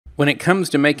When it comes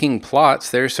to making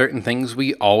plots, there are certain things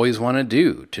we always want to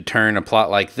do to turn a plot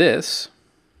like this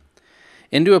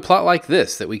into a plot like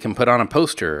this that we can put on a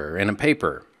poster or in a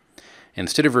paper.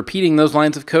 Instead of repeating those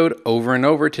lines of code over and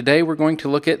over, today we're going to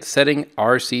look at setting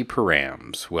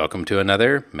rcParams. Welcome to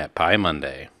another MetPy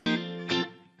Monday.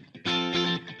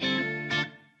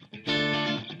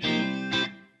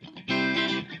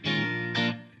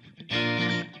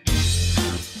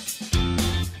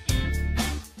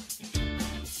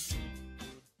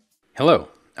 Hello,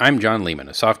 I'm John Lehman,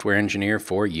 a software engineer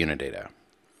for Unidata.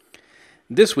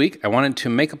 This week, I wanted to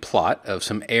make a plot of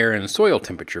some air and soil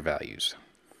temperature values.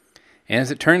 And as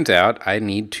it turns out, I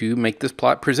need to make this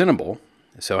plot presentable,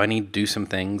 so I need to do some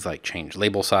things like change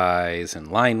label size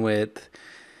and line width.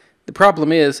 The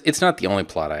problem is, it's not the only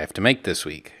plot I have to make this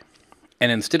week.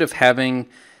 And instead of having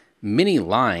many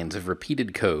lines of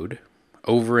repeated code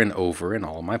over and over in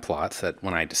all of my plots, that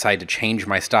when I decide to change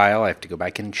my style, I have to go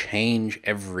back and change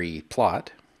every plot,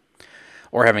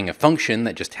 or having a function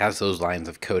that just has those lines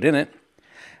of code in it,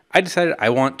 I decided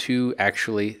I want to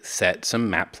actually set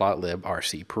some matplotlib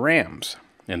rcParams.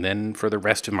 And then for the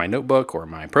rest of my notebook or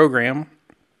my program,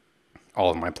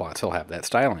 all of my plots will have that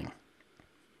styling.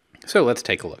 So let's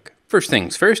take a look. First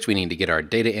things first, we need to get our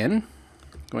data in.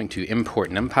 I'm going to import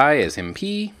NumPy as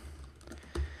MP,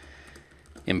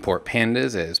 import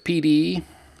pandas as PD,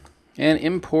 and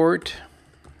import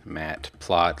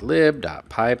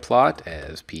matplotlib.pyplot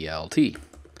as PLT.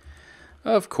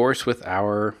 Of course, with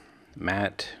our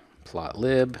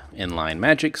matplotlib inline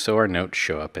magic, so our notes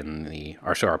show up in the,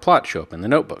 so our plots show up in the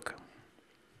notebook.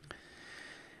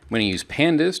 I'm going to use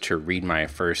pandas to read my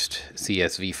first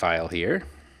CSV file here,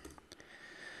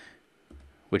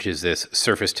 which is this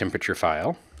surface temperature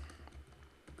file.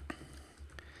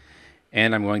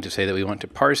 And I'm going to say that we want to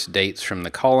parse dates from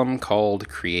the column called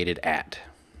created@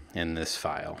 in this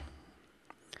file.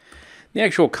 The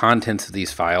actual contents of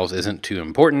these files isn't too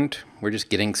important. We're just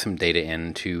getting some data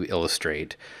in to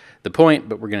illustrate the point,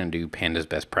 but we're going to do pandas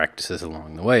best practices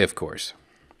along the way, of course.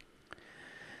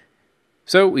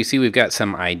 So we see we've got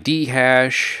some ID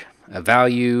hash, a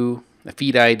value, a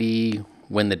feed ID,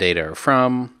 when the data are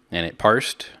from, and it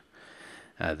parsed,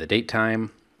 the date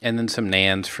time, and then some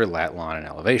nans for lat, lon, and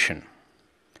elevation.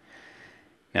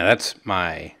 Now that's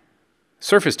my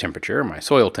surface temperature, my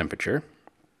soil temperature,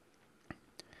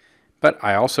 but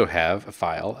I also have a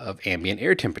file of ambient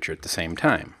air temperature at the same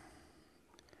time.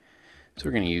 So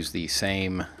we're going to use the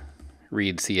same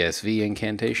read CSV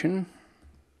incantation,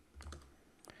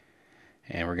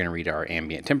 and we're going to read our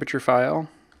ambient temperature file,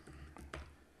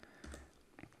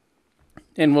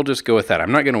 and we'll just go with that.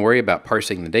 I'm not going to worry about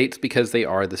parsing the dates because they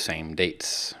are the same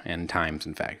dates and times,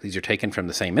 in fact. These are taken from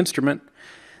the same instrument.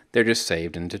 They're just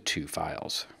saved into two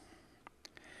files.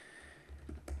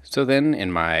 So then in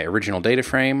my original data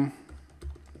frame,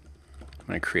 I'm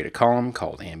going to create a column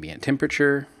called ambient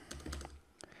temperature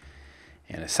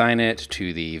and assign it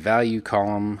to the value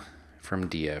column from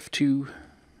df2.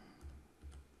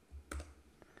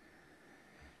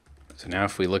 So now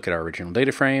if we look at our original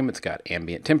data frame, it's got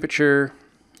ambient temperature,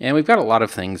 and we've got a lot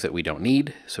of things that we don't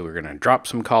need, so we're going to drop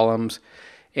some columns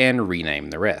and rename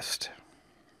the rest.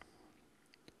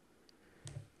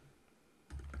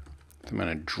 I'm going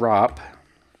to drop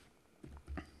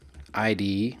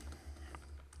ID,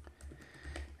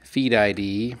 feed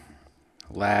ID,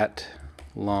 lat,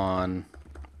 lon,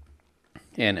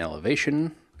 and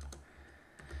elevation.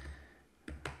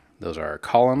 Those are our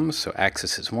columns, so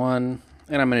axis is 1,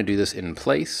 and I'm going to do this in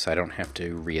place so I don't have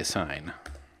to reassign.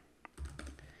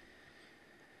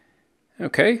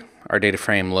 Okay, our data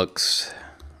frame looks,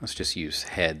 let's just use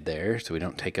head there so we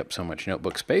don't take up so much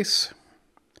notebook space.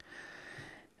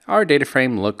 Our data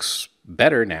frame looks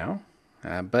better now,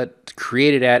 but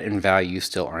created@ and value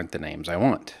still aren't the names I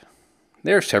want.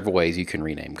 There are several ways you can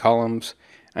rename columns.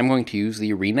 I'm going to use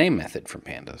the rename method from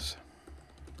pandas.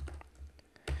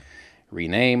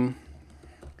 Rename.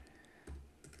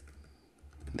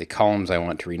 The columns I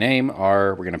want to rename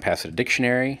are, we're going to pass it a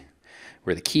dictionary,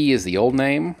 where the key is the old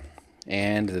name,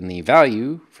 and then the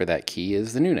value for that key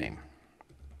is the new name.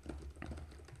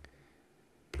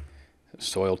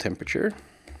 Soil temperature.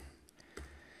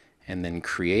 And then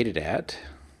created@,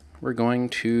 we're going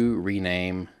to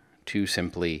rename to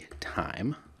simply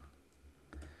time.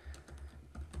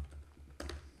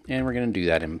 And we're going to do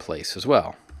that in place as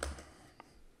well.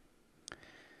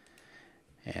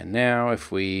 And now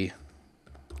if we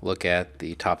look at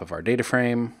the top of our data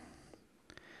frame,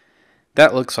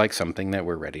 that looks like something that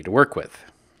we're ready to work with.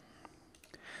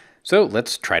 So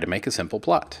let's try to make a simple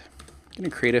plot. I'm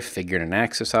going to create a figure and an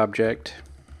axis object.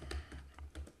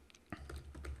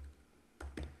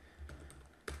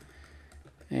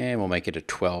 And we'll make it a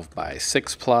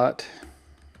 12:6 plot.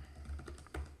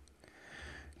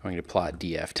 Going to plot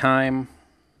df time,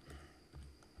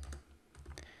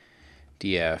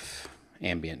 df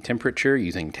ambient temperature,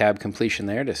 using tab completion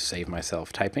there to save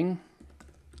myself typing.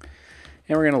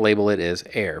 And we're going to label it as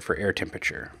air for air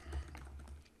temperature.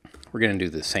 We're going to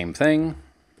do the same thing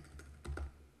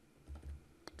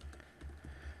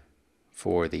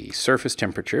for the surface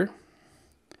temperature,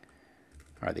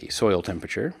 or the soil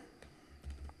temperature.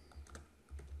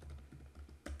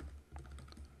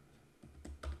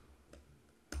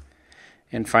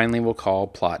 And finally, we'll call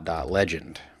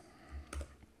plot.legend.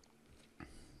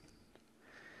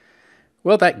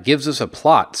 Well, that gives us a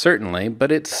plot, certainly,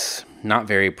 but it's not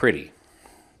very pretty.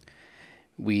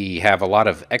 We have a lot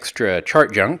of extra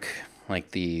chart junk,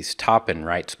 like these top and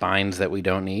right spines that we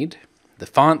don't need. The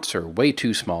fonts are way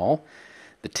too small.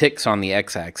 The ticks on the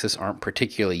x-axis aren't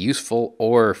particularly useful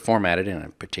or formatted in a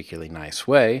particularly nice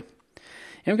way.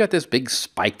 And we've got this big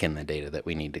spike in the data that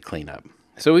we need to clean up.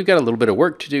 So we've got a little bit of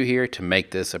work to do here to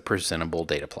make this a presentable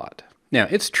data plot. Now,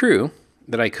 it's true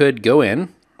that I could go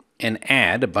in and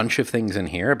add a bunch of things in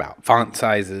here about font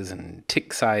sizes and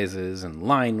tick sizes and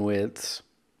line widths.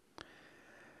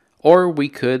 Or we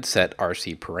could set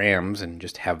rcParams and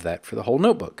just have that for the whole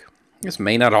notebook. This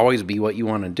may not always be what you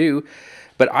want to do,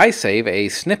 but I save a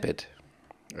snippet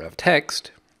of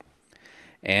text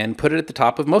and put it at the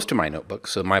top of most of my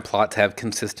notebooks so my plots have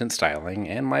consistent styling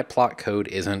and my plot code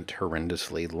isn't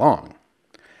horrendously long.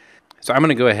 So I'm going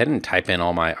to go ahead and type in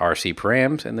all my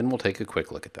rcParams and then we'll take a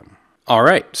quick look at them. All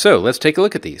right, so let's take a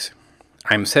look at these.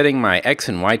 I'm setting my X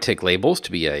and Y tick labels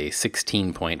to be a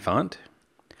 16-point font.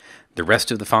 The rest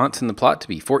of the fonts in the plot to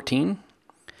be 14.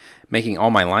 Making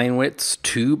all my line widths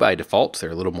 2 by default, so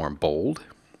they're a little more bold.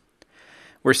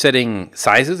 We're setting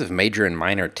sizes of major and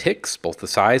minor ticks, both the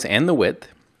size and the width,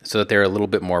 so that they're a little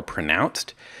bit more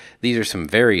pronounced. These are some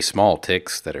very small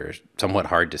ticks that are somewhat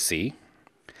hard to see.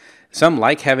 Some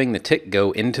like having the tick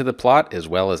go into the plot as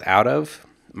well as out of.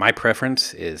 My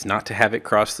preference is not to have it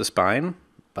cross the spine,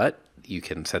 but you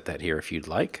can set that here if you'd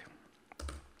like.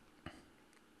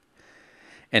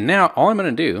 And now all I'm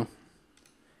going to do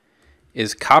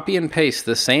is copy and paste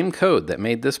the same code that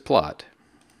made this plot.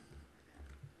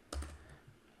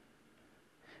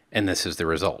 And this is the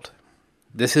result.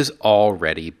 This is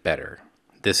already better.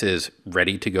 This is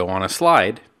ready to go on a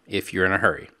slide if you're in a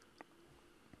hurry.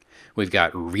 We've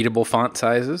got readable font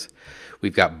sizes.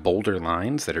 We've got bolder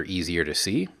lines that are easier to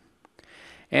see.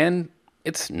 And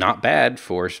it's not bad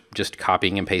for just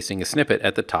copying and pasting a snippet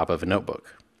at the top of a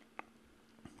notebook.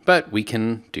 But we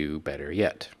can do better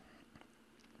yet.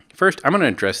 First, I'm going to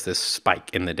address this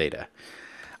spike in the data.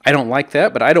 I don't like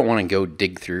that, but I don't want to go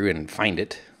dig through and find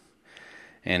it.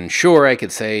 And sure, I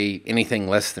could say anything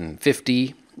less than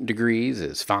 50 degrees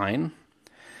is fine,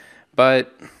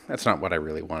 but that's not what I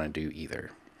really want to do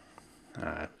either.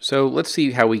 So let's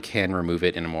see how we can remove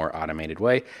it in a more automated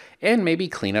way and maybe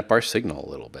clean up our signal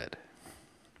a little bit.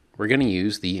 We're going to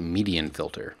use the median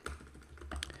filter.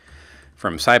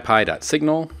 From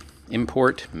scipy.signal,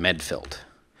 import medfilt.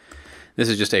 This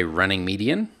is just a running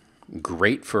median,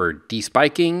 great for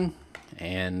despiking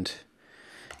and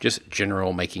just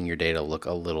general making your data look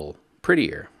a little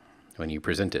prettier when you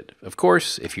present it. Of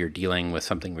course, if you're dealing with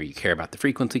something where you care about the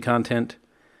frequency content,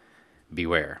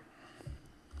 beware.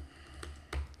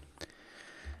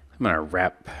 I'm going to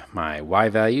wrap my Y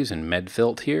values in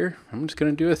medfilt here. I'm just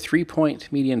going to do a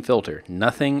 3-point median filter.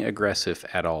 Nothing aggressive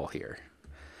at all here.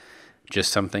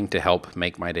 Just something to help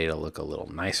make my data look a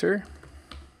little nicer.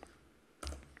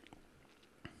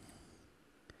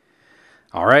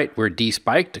 All right, we're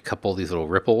despiked. A couple of these little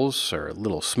ripples are a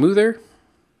little smoother.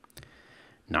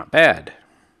 Not bad,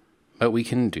 but we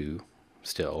can do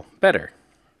still better.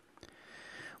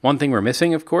 One thing we're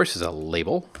missing, of course, is a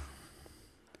label.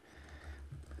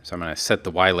 So I'm going to set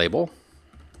the Y label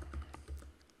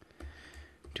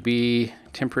to be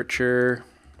temperature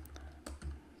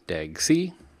deg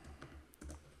C.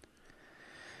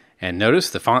 And notice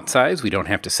the font size, we don't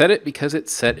have to set it because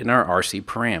it's set in our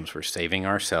rcParams. We're saving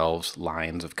ourselves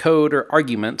lines of code or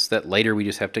arguments that later we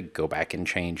just have to go back and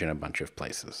change in a bunch of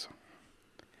places.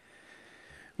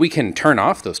 We can turn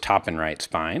off those top and right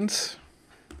spines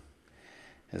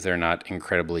as they're not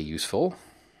incredibly useful.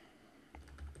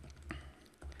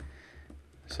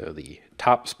 So the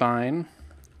top spine,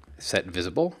 set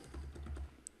visible,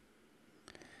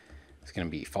 is going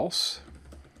to be false.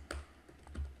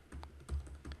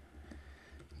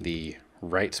 The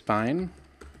right spine,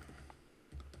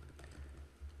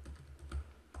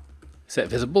 set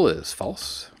visible, is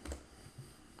false.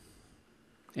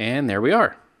 And there we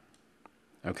are.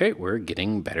 Okay, we're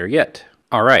getting better yet.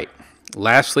 All right,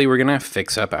 Lastly, we're going to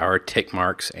fix up our tick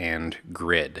marks and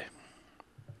grid.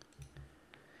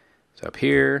 So up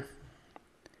here,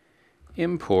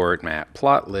 import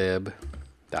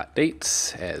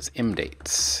matplotlib.dates as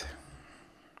mdates.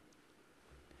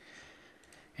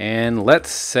 And let's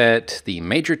set the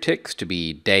major ticks to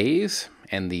be days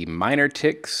and the minor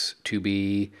ticks to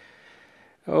be,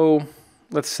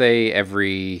 let's say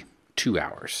every 2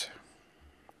 hours.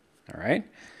 All right.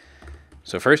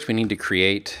 So first we need to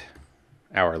create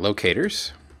our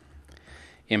locators.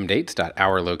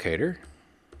 mdates.hourLocator.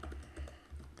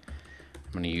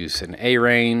 I'm going to use an A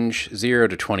range 0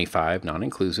 to 25,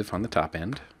 non-inclusive on the top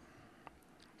end.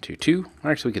 To 2.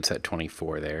 Actually, we could set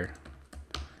 24 there.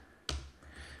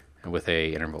 And with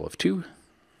a interval of 2.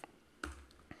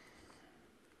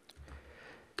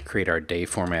 Create our day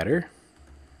formatter.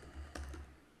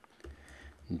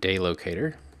 Day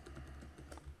locator.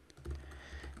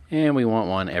 And we want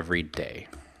one every day.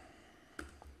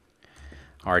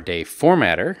 Our day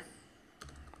formatter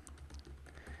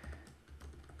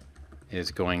is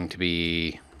going to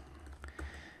be,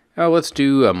 let's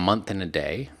do a month and a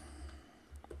day.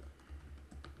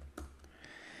 And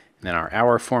then our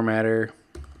hour formatter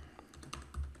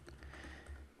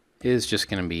is just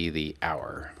going to be the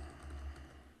hour.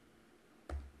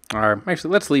 Or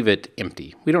actually, let's leave it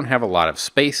empty. We don't have a lot of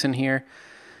space in here,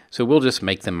 so we'll just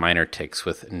make them minor ticks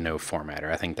with no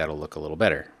formatter. I think that'll look a little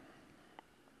better.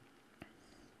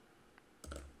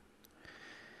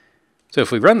 So if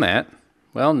we run that,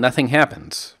 well, nothing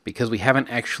happens because we haven't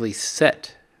actually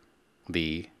set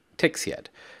the ticks yet,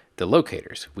 the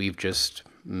locators. We've just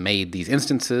made these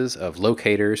instances of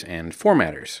locators and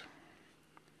formatters.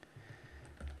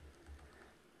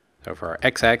 So for our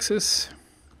x-axis,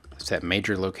 set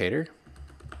major locator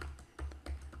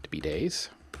to be days.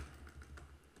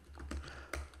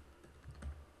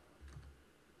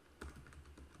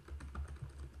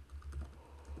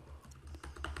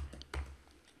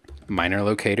 Minor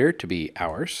locator to be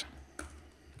hours.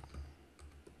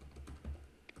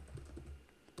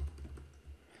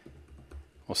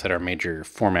 We'll set our major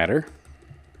formatter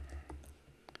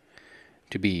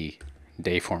to be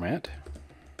day format.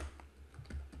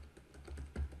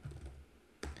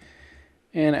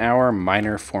 And our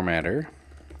minor formatter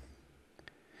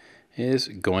is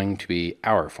going to be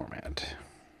hour format.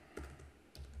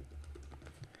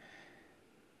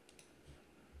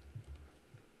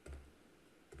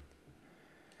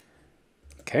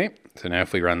 Okay, so now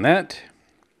if we run that,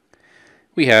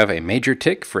 we have a major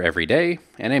tick for every day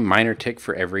and a minor tick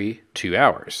for every 2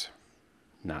 hours.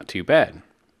 Not too bad.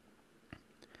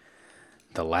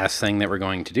 The last thing that we're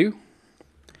going to do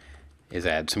is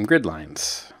add some grid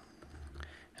lines.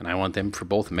 And I want them for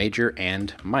both major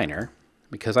and minor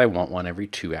because I want one every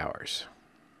 2 hours.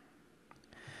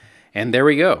 And there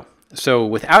we go. So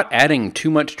without adding too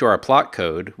much to our plot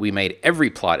code, we made every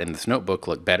plot in this notebook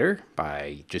look better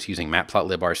by just using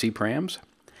matplotlib rcParams.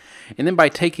 And then by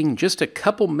taking just a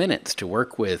couple minutes to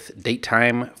work with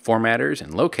datetime formatters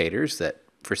and locators that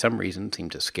for some reason seem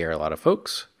to scare a lot of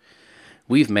folks,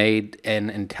 we've made an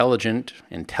intelligent,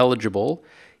 intelligible,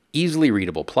 easily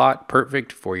readable plot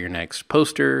perfect for your next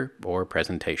poster or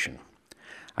presentation.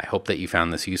 I hope that you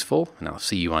found this useful, and I'll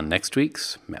see you on next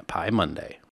week's MetPy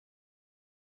Monday.